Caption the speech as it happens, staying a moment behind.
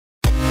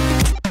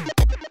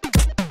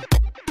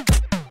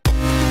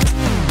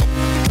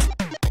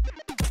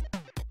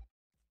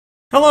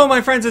Hello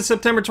my friends, it's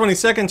September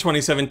 22nd,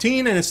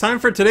 2017, and it's time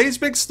for today's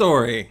big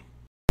story.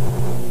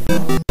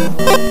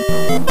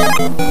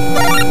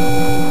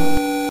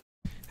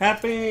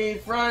 Happy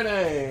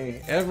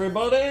Friday,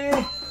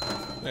 everybody!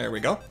 There we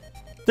go.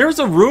 There was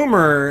a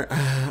rumor,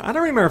 I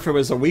don't remember if it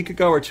was a week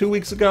ago or 2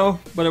 weeks ago,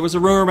 but it was a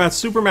rumor about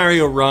Super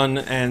Mario Run,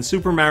 and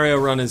Super Mario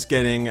Run is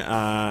getting,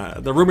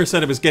 the rumor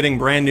said it was getting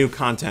brand new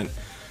content.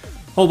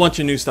 Whole bunch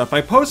of new stuff. I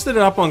posted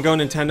it up on Go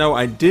Nintendo.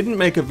 I didn't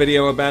make a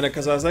video about it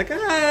because I was like,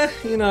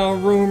 you know,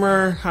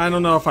 rumor. I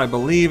don't know if I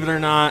believe it or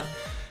not.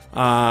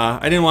 I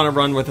didn't want to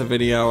run with a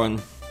video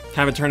and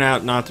have it turn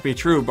out not to be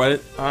true,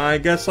 but I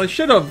guess I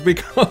should have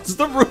because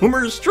the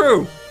rumor is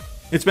true.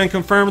 It's been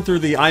confirmed through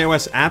the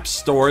iOS App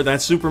Store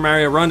that Super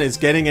Mario Run is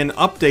getting an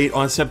update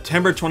on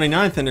September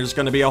 29th, and there's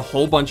going to be a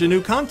whole bunch of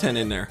new content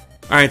in there.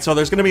 Alright, so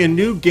there's going to be a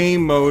new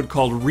game mode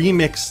called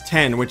Remix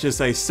 10, which is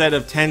a set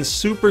of 10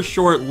 super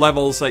short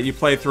levels that you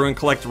play through and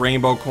collect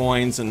rainbow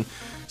coins and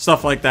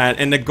stuff like that.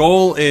 And the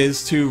goal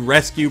is to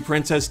rescue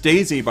Princess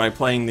Daisy by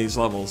playing these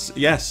levels.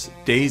 Yes,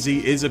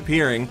 Daisy is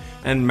appearing,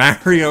 and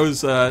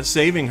Mario's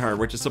saving her,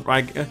 which is,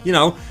 you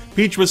know,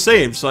 Peach was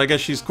saved, so I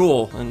guess she's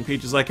cool. And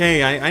Peach is like,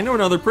 hey, I know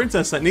another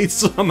princess that needs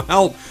some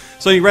help.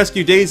 So you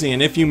rescue Daisy,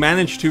 and if you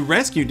manage to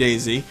rescue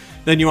Daisy,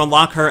 then you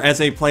unlock her as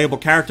a playable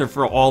character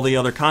for all the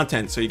other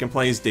content, so you can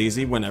play as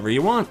Daisy whenever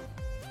you want.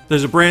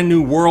 There's a brand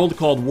new world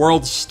called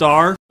World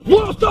Star,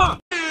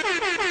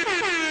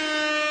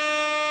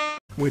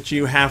 which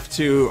you have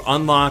to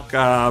unlock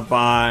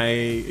by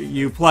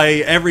you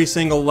play every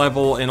single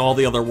level in all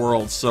the other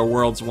worlds, so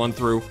worlds 1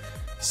 through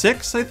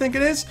 6, I think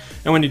it is.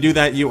 And when you do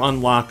that, you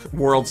unlock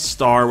World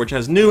Star, which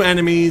has new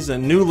enemies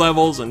and new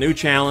levels and new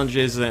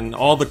challenges and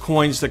all the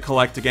coins to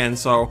collect again,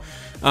 so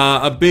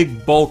a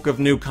big bulk of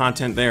new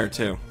content there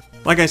too.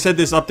 Like I said,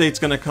 this update's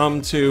going to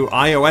come to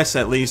iOS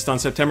at least on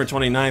September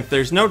 29th.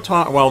 There's no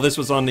talk, well, this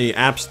was on the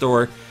App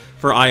Store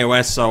for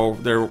iOS, so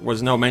there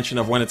was no mention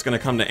of when it's going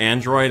to come to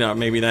Android.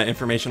 Maybe that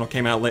information will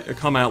come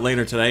out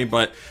later today,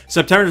 but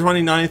September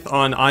 29th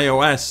on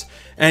iOS.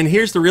 And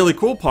here's the really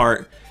cool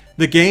part.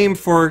 The game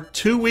for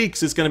 2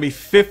 weeks is going to be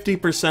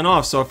 50%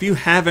 off, so if you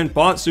haven't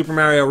bought Super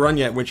Mario Run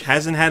yet, which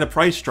hasn't had a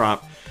price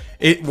drop,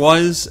 it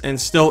was and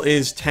still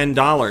is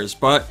 $10,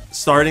 but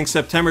starting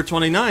September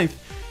 29th,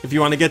 if you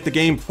want to get the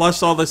game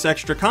plus all this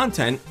extra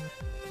content,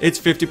 it's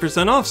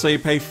 50% off, so you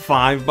pay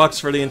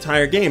 $5 for the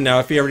entire game. Now,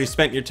 if you already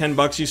spent your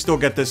 $10, you still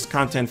get this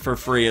content for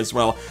free as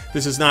well.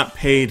 This is not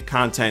paid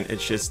content,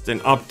 it's just an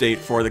update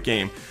for the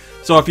game.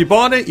 So if you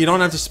bought it, you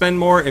don't have to spend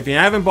more. If you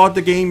haven't bought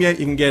the game yet,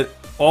 you can get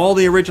all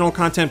the original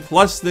content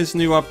plus this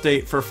new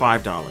update for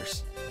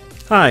 $5.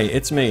 Hi,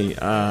 it's me.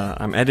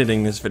 I'm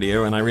editing this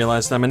video and I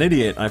realized I'm an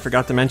idiot. I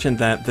forgot to mention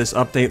that this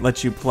update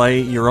lets you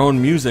play your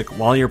own music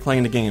while you're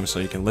playing the game, so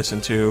you can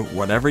listen to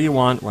whatever you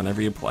want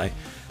whenever you play.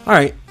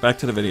 Alright, back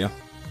to the video.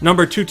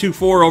 Number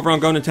 224 over on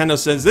Go Nintendo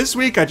says, this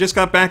week I just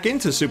got back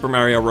into Super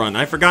Mario Run.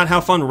 I forgot how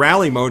fun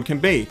rally mode can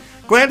be.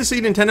 Glad to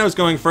see Nintendo is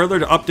going further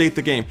to update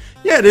the game.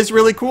 Yeah, it is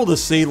really cool to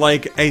see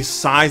like a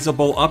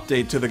sizable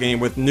update to the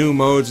game with new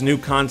modes, new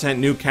content,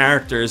 new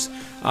characters.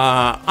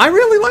 I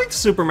really liked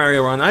Super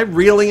Mario Run. I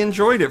really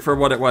enjoyed it for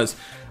what it was.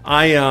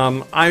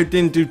 I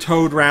didn't do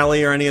Toad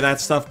Rally or any of that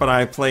stuff, but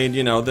I played,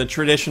 you know, the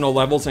traditional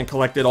levels and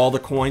collected all the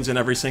coins in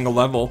every single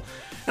level.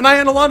 And I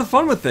had a lot of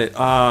fun with it.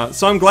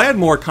 So I'm glad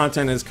more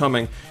content is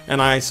coming,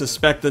 and I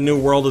suspect the new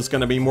world is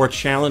going to be more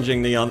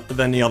challenging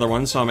than the other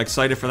one, so I'm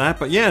excited for that.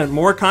 But yeah,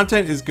 more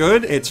content is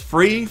good. It's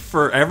free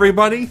for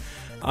everybody,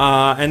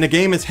 and the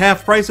game is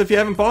half price if you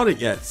haven't bought it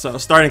yet. So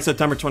starting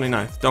September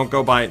 29th. Don't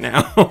go buy it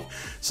now.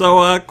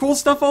 So cool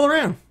stuff all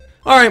around.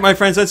 Alright my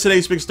friends, that's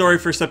today's big story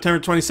for September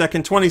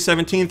 22nd,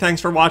 2017.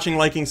 Thanks for watching,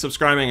 liking,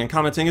 subscribing, and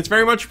commenting. It's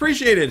very much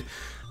appreciated.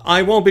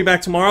 I won't be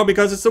back tomorrow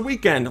because it's the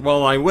weekend.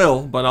 Well, I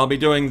will, but I'll be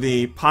doing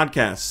the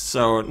podcast.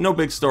 So no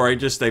big story,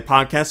 just a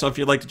podcast. So if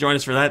you'd like to join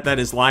us for that, that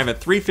is live at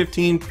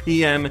 3:15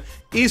 p.m.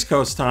 East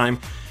Coast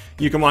time.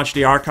 You can watch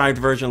the archived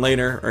version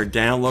later or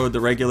download the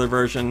regular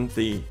version,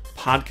 the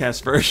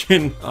podcast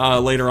version,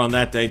 later on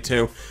that day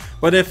too.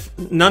 But if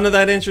none of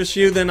that interests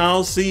you, then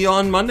I'll see you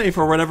on Monday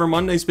for whatever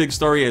Monday's big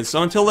story is.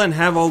 So until then,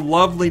 have a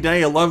lovely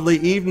day, a lovely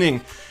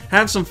evening.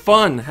 Have some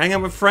fun, hang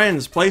out with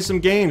friends, play some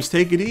games,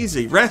 take it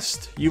easy,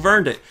 rest. You've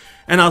earned it.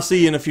 And I'll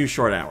see you in a few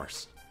short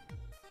hours.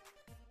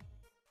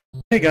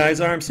 Hey guys,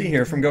 RMC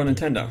here from Go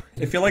Nintendo.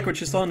 If you like what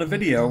you saw in the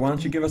video, why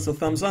don't you give us a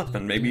thumbs up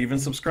and maybe even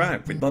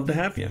subscribe? We'd love to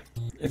have you.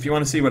 If you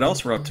want to see what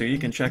else we're up to, you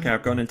can check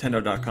out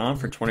GoNintendo.com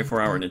for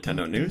 24-hour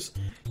Nintendo news.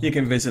 You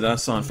can visit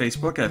us on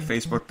Facebook at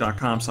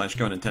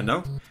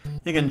Facebook.com/GoNintendo.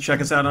 You can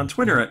check us out on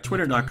Twitter at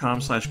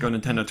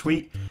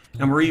Twitter.com/GoNintendoTweet.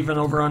 And we're even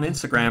over on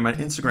Instagram at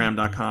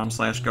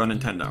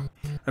Instagram.com/GoNintendo.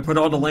 I put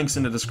all the links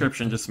in the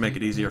description just to make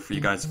it easier for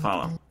you guys to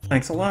follow.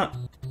 Thanks a lot.